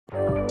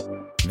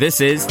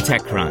This is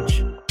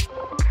TechCrunch.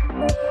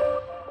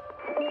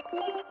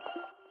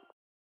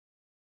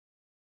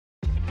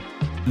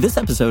 This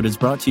episode is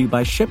brought to you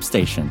by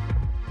ShipStation.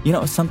 You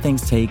know, some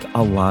things take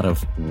a lot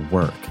of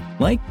work,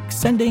 like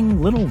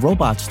sending little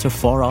robots to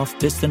far-off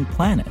distant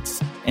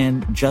planets.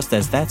 And just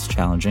as that's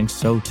challenging,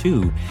 so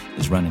too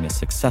is running a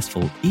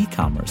successful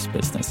e-commerce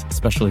business,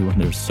 especially when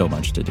there's so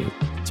much to do.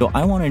 So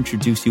I want to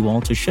introduce you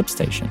all to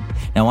ShipStation.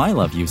 Now, I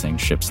love using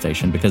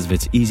ShipStation because of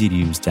its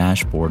easy-to-use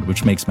dashboard,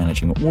 which makes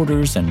managing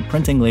orders and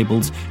printing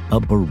labels a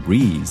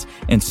breeze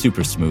and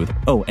super smooth.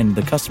 Oh, and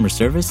the customer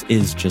service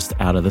is just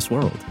out of this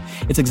world.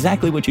 It's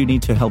exactly what you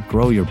need to help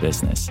grow your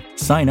business.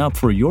 Sign up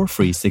for your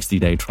free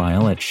 60-day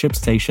trial at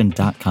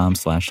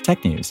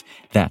shipstation.com/technews.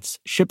 That's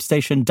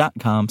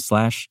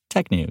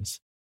shipstation.com/technews.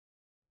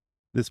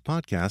 This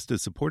podcast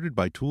is supported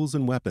by Tools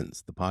and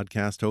Weapons, the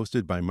podcast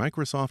hosted by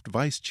Microsoft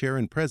Vice Chair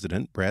and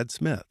President Brad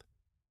Smith.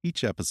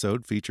 Each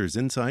episode features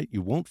insight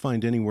you won't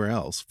find anywhere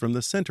else from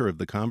the center of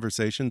the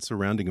conversation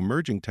surrounding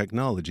emerging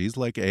technologies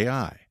like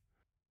AI.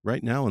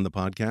 Right now in the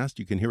podcast,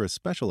 you can hear a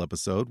special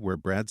episode where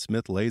Brad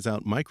Smith lays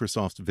out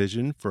Microsoft's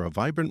vision for a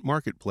vibrant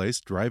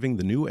marketplace driving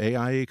the new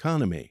AI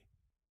economy.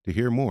 To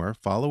hear more,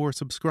 follow or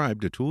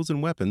subscribe to Tools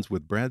and Weapons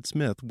with Brad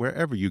Smith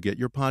wherever you get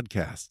your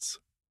podcasts.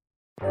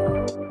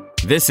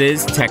 This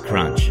is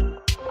TechCrunch.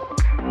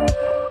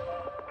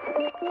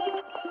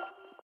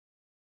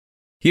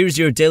 Here's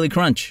your Daily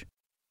Crunch.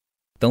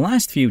 The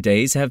last few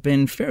days have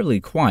been fairly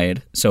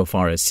quiet so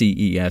far as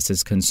CES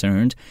is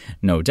concerned,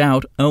 no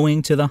doubt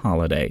owing to the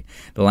holiday.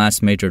 The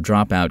last major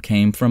dropout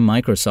came from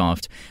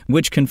Microsoft,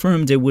 which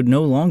confirmed it would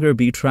no longer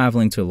be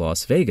traveling to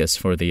Las Vegas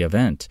for the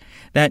event.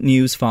 That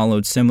news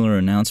followed similar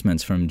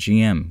announcements from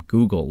GM,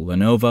 Google,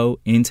 Lenovo,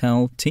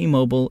 Intel,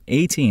 T-Mobile,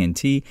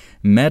 AT&T,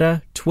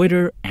 Meta,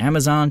 Twitter,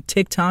 Amazon,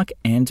 TikTok,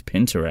 and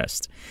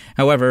Pinterest.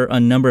 However, a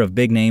number of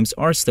big names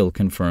are still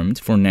confirmed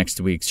for next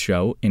week's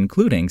show,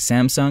 including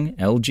Samsung,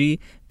 LG,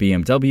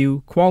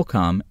 BMW,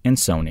 Qualcomm, and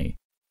Sony.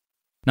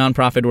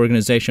 Nonprofit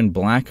organization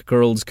Black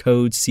Girls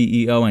Code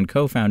CEO and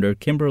co-founder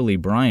Kimberly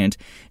Bryant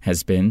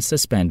has been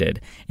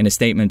suspended. In a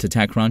statement to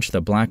TechCrunch,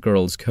 the Black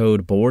Girls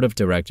Code board of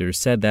directors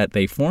said that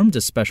they formed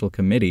a special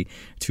committee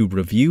to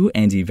review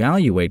and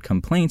evaluate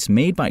complaints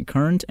made by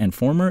current and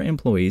former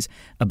employees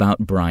about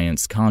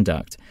Bryant's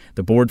conduct.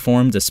 The board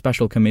formed a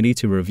special committee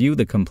to review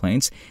the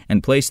complaints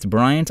and placed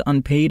Bryant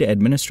on paid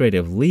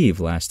administrative leave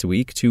last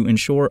week to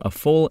ensure a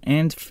full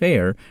and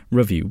fair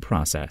review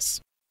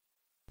process.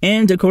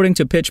 And according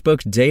to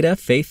PitchBook data,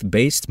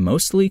 faith-based,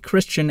 mostly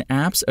Christian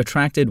apps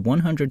attracted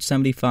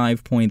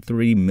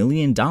 $175.3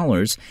 million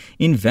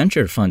in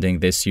venture funding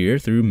this year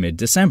through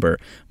mid-December,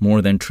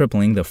 more than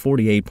tripling the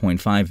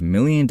 $48.5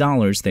 million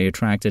they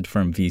attracted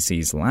from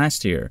VCs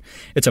last year.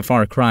 It's a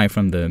far cry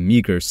from the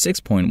meager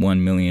 $6.1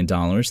 million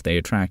they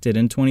attracted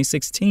in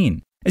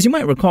 2016. As you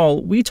might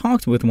recall, we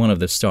talked with one of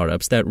the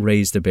startups that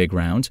raised a big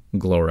round,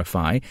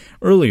 Glorify,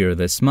 earlier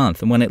this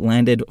month when it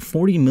landed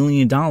 $40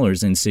 million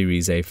in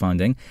Series A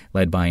funding,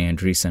 led by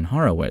Andreessen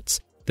Horowitz.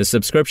 The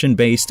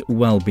subscription-based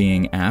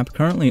well-being app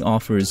currently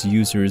offers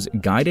users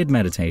guided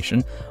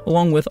meditation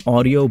along with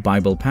audio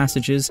Bible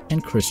passages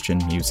and Christian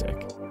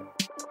music.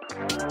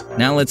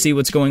 Now let's see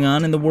what's going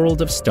on in the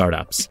world of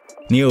startups.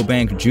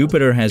 Neobank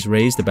Jupiter has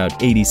raised about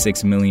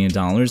 $86 million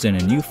in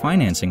a new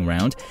financing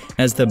round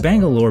as the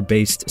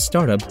Bangalore-based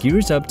startup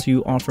gears up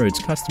to offer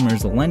its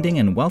customers lending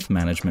and wealth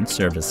management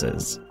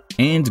services.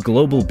 And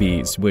Global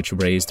Bees, which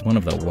raised one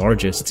of the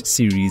largest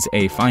Series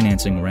A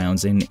financing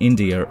rounds in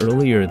India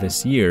earlier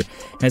this year,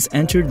 has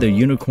entered the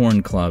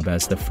Unicorn Club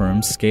as the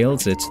firm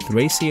scales its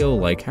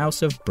Thrasio-like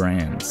house of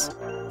brands.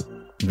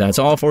 That's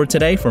all for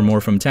today. For more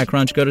from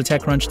TechCrunch, go to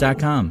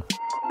TechCrunch.com.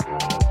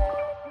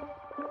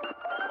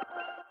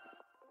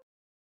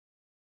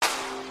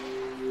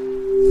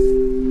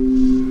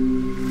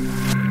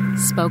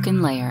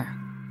 SpokenLayer.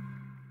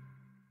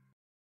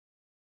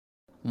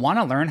 Want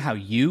to learn how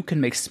you can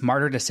make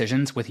smarter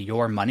decisions with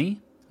your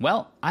money?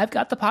 Well, I've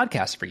got the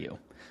podcast for you.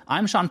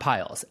 I'm Sean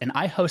Piles, and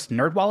I host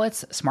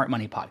NerdWallet's Smart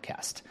Money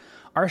Podcast.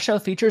 Our show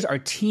features our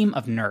team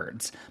of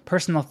nerds,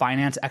 personal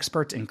finance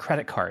experts in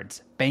credit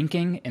cards,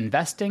 banking,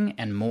 investing,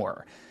 and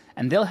more.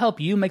 And they'll help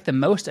you make the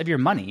most of your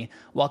money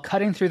while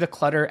cutting through the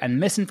clutter and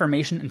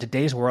misinformation in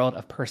today's world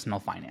of personal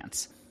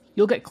finance.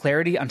 You'll get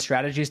clarity on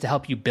strategies to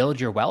help you build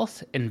your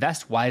wealth,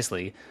 invest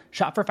wisely,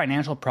 shop for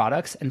financial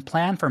products, and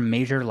plan for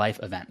major life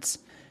events.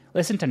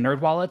 Listen to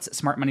NerdWallet's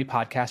Smart Money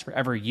Podcast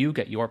wherever you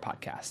get your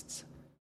podcasts.